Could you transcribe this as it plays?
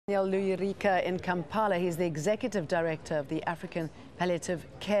Emmanuel Luyirika in Kampala. He's the Executive Director of the African Palliative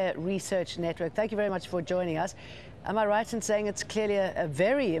Care Research Network. Thank you very much for joining us. Am I right in saying it's clearly a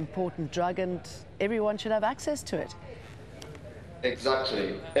very important drug and everyone should have access to it?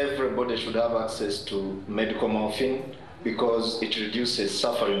 Exactly. Everybody should have access to medical morphine because it reduces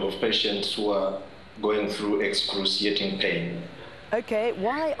suffering of patients who are going through excruciating pain. Okay,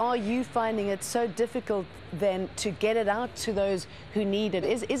 why are you finding it so difficult then to get it out to those who need it?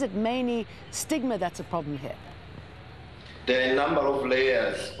 Is it mainly stigma that's a problem here? There are a number of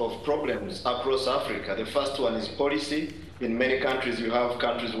layers of problems across Africa. The first one is policy. In many countries, you have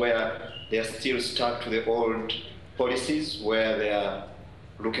countries where they are still stuck to the old policies, where they are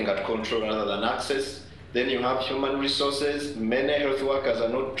looking at control rather than access. Then you have human resources. Many health workers are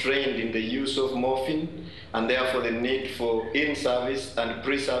not trained in the use of morphine, and therefore the need for in-service and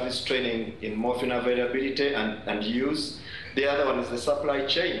pre-service training in morphine availability and use. The other one is the supply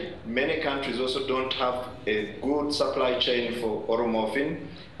chain. Many countries also don't have a good supply chain for oral morphine.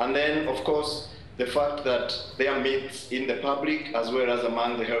 And then, of course, the fact that there are myths in the public as well as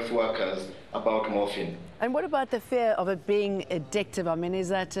among the health workers about morphine. And what about the fear of it being addictive? I mean, is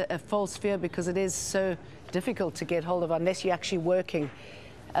that a false fear because it is so difficult to get hold of unless you're actually working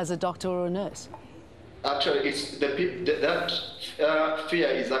as a doctor or a nurse? Actually, that fear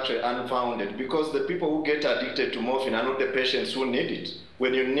is actually unfounded because the people who get addicted to morphine are not the patients who need it.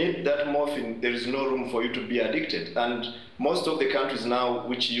 When you need that morphine, there is no room for you to be addicted. And most of the countries now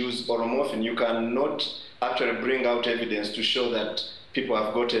which use oral morphine, you cannot actually bring out evidence to show that people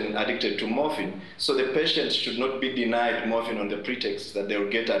have gotten addicted to morphine. So the patients should not be denied morphine on the pretext that they will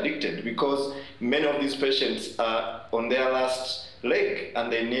get addicted, because many of these patients are on their last leg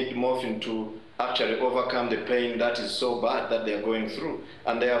and they need morphine to actually overcome the pain that is so bad that they are going through.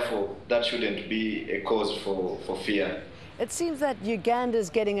 And therefore, that shouldn't be a cause for fear. It seems that Uganda is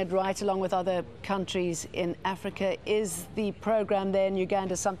getting it right along with other countries in Africa. Is the program there in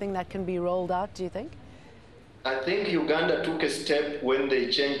Uganda something that can be rolled out, do you think? I think Uganda took a step when they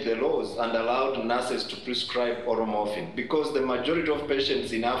changed the laws and allowed nurses to prescribe oral morphine, because the majority of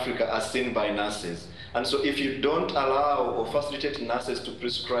patients in Africa are seen by nurses. And so if you don't allow or facilitate nurses to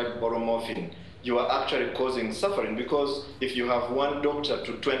prescribe oral morphine, you are actually causing suffering, because if you have one doctor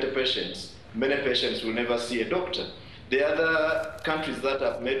to 20 patients, many patients will never see a doctor. The other countries that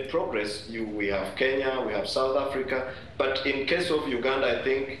have made progress, we have Kenya, we have South Africa, but in case of Uganda, I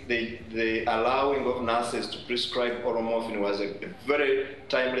think the allowing of nurses to prescribe oral morphine was a very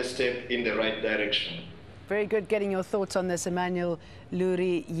timely step in the right direction. Very good getting your thoughts on this, Emmanuel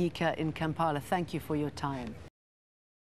Luyirika in Kampala. Thank you for your time.